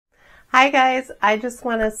Hi guys, I just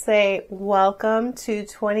want to say welcome to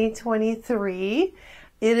 2023.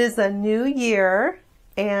 It is a new year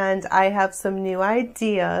and I have some new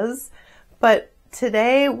ideas, but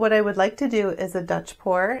today what I would like to do is a Dutch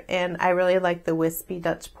pour, and I really like the wispy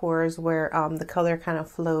Dutch pours where the color kind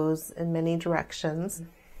of flows in many directions.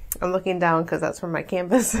 I'm looking down because that's where my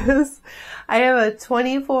canvas is. I have a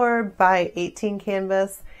 24 by 18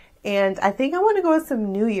 canvas and I think I want to go with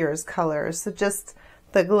some New Year's colors. So just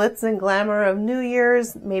the glitz and glamour of New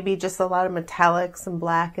Year's, maybe just a lot of metallics and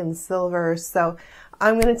black and silver. So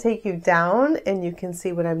I'm going to take you down and you can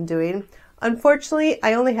see what I'm doing. Unfortunately,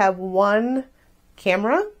 I only have one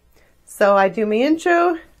camera. So I do my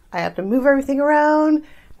intro, I have to move everything around,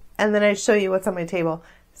 and then I show you what's on my table.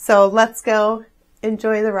 So let's go,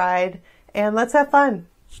 enjoy the ride, and let's have fun.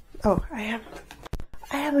 Oh, I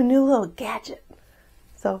have a new little gadget.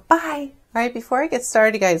 So bye. All right, before I get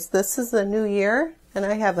started, guys, this is the new year. And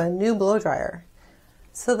I have a new blow dryer.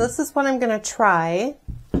 So this is what I'm going to try.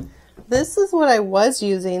 This is what I was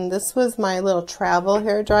using. This was my little travel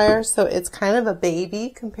hair dryer. So it's kind of a baby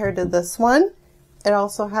compared to this one. It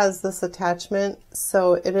also has this attachment.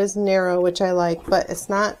 So it is narrow, which I like, but it's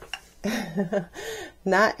not,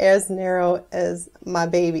 not as narrow as my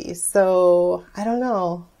baby. So I don't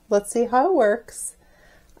know. Let's see how it works.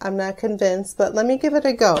 I'm not convinced, but let me give it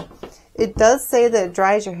a go. It does say that it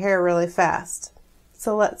dries your hair really fast.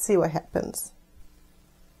 So let's see what happens.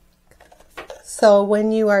 So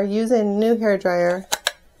when you are using a new hair dryer,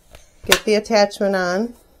 get the attachment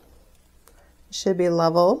on. It should be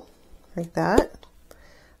level, like that.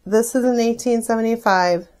 This is an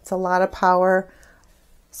 1875. It's a lot of power.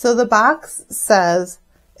 So the box says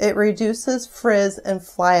it reduces frizz and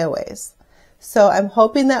flyaways. So I'm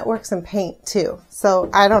hoping that works in paint too. So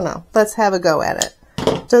I don't know. Let's have a go at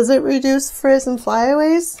it. Does it reduce frizz and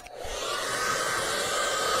flyaways?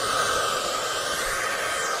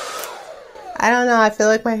 I don't know, I feel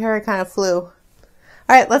like my hair kind of flew. All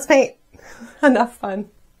right, let's paint. Enough fun.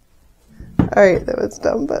 All right, that was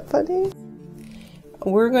dumb but funny.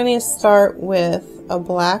 We're going to start with a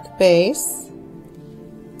black base.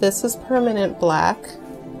 This is permanent black.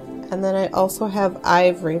 And then I also have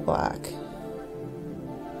ivory black.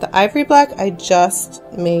 The ivory black I just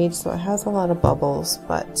made, so it has a lot of bubbles,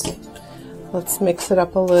 but let's mix it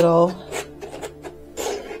up a little.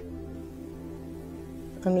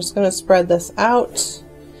 I'm just going to spread this out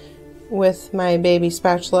with my baby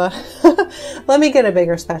spatula. Let me get a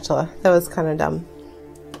bigger spatula. That was kind of dumb.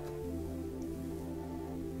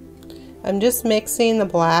 I'm just mixing the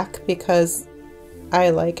black because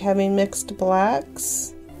I like having mixed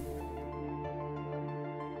blacks.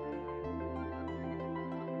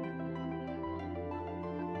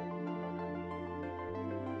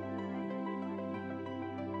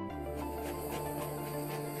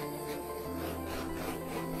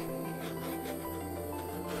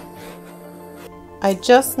 I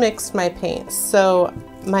just mixed my paints, so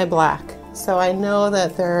my black. So I know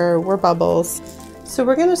that there were bubbles. So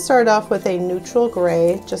we're going to start off with a neutral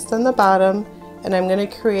gray just on the bottom, and I'm going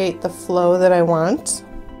to create the flow that I want.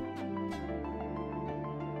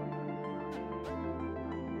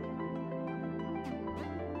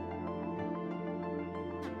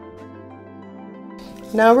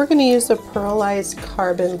 Now we're going to use a pearlized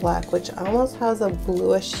carbon black, which almost has a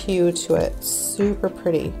bluish hue to it. Super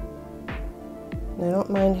pretty. I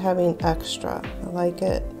don't mind having extra. I like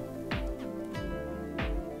it.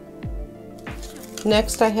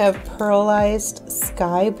 Next I have pearlized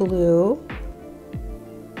sky blue.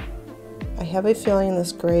 I have a feeling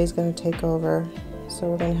this gray is going to take over, so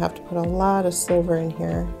we're going to have to put a lot of silver in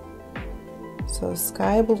here. So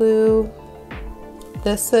sky blue.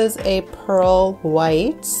 This is a pearl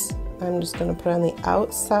white. I'm just going to put on the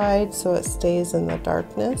outside so it stays in the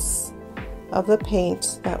darkness of the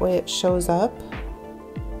paint. That way it shows up.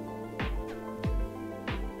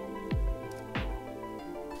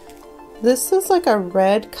 This is like a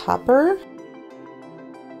red copper,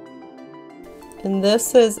 and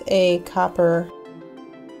this is a copper.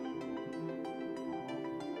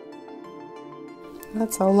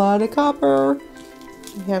 That's a lot of copper.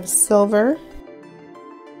 We have silver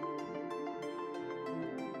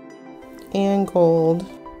and gold.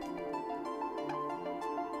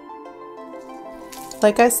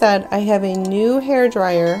 Like I said, I have a new hair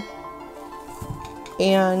dryer,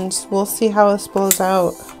 and we'll see how this blows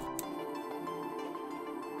out.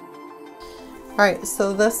 Alright,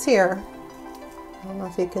 so this here, I don't know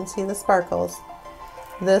if you can see the sparkles.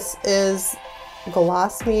 This is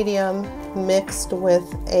gloss medium mixed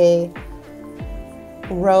with a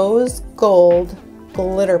rose gold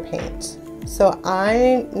glitter paint. So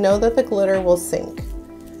I know that the glitter will sink.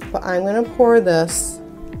 But I'm going to pour this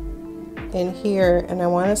in here, and I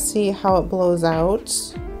want to see how it blows out,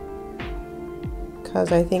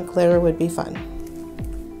 because I think glitter would be fun.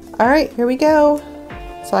 Alright, here we go.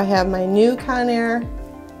 So I have my new Conair.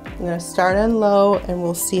 I'm going to start on low and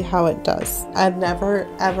we'll see how it does. I've never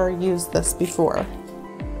ever used this before.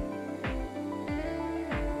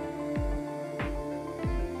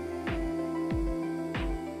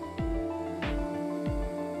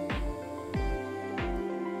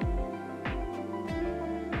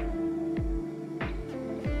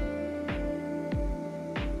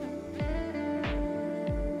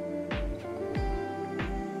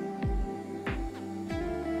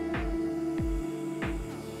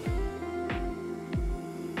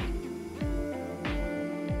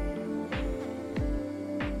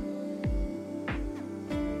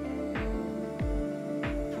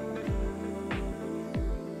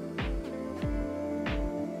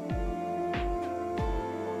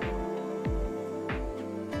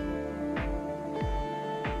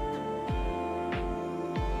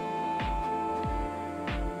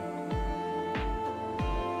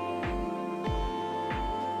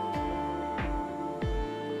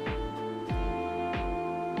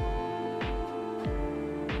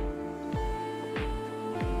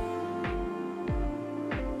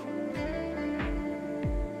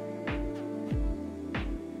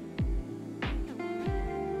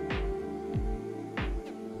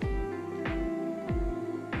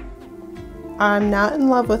 I'm not in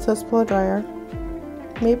love with this blow dryer.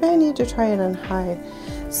 Maybe I need to try it on high.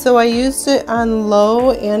 So I used it on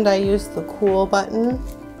low and I used the cool button.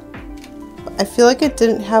 I feel like it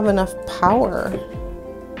didn't have enough power.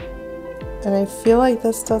 And I feel like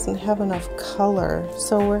this doesn't have enough color.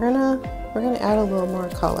 So we're gonna add a little more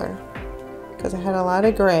color, because I had a lot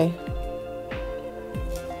of gray.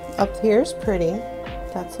 Up here is pretty.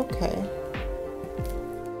 That's okay.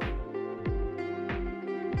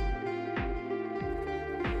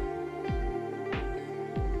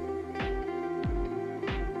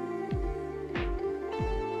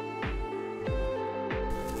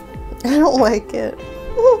 I don't like it.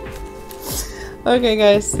 Okay,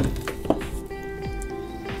 guys.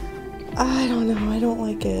 I don't know. I don't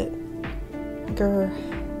like it. Grr.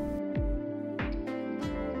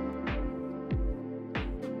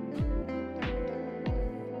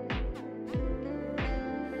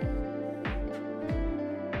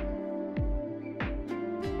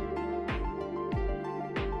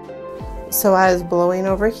 So I was blowing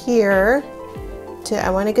over here. I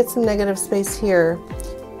want to get some negative space here.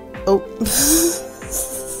 Oh,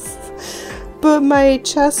 but my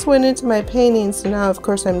chest went into my painting, so now of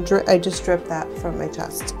course I just dripped that from my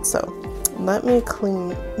chest. So let me clean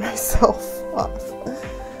myself off.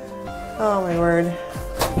 Oh my word.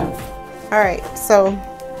 Alright, so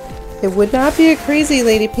it would not be a crazy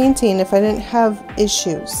lady painting if I didn't have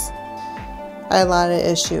issues. I had a lot of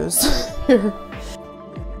issues here.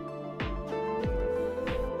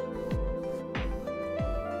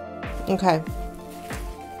 Okay.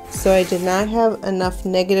 So I did not have enough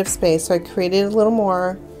negative space, so I created a little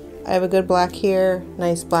more. I have a good black here,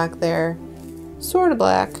 nice black there, sort of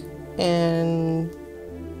black, and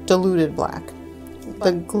diluted black.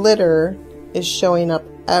 The glitter is showing up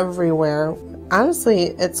everywhere.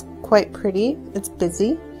 Honestly, it's quite pretty. It's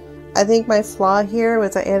busy. I think my flaw here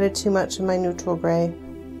was I added too much of my neutral gray.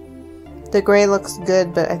 The gray looks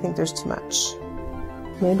good, but I think there's too much.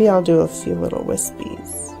 Maybe I'll do a few little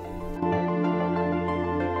wispies.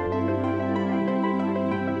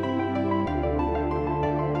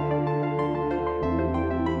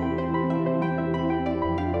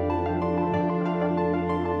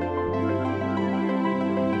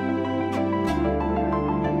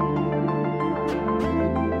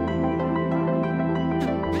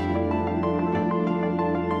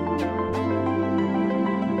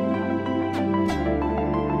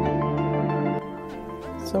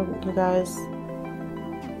 So you guys,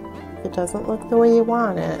 if it doesn't look the way you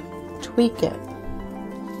want it, tweak it.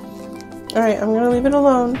 Alright, I'm going to leave it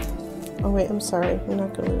alone. Oh wait, I'm sorry. I'm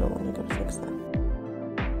not going to leave it alone. I got to fix that.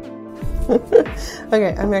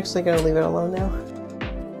 Okay, I'm actually going to leave it alone now.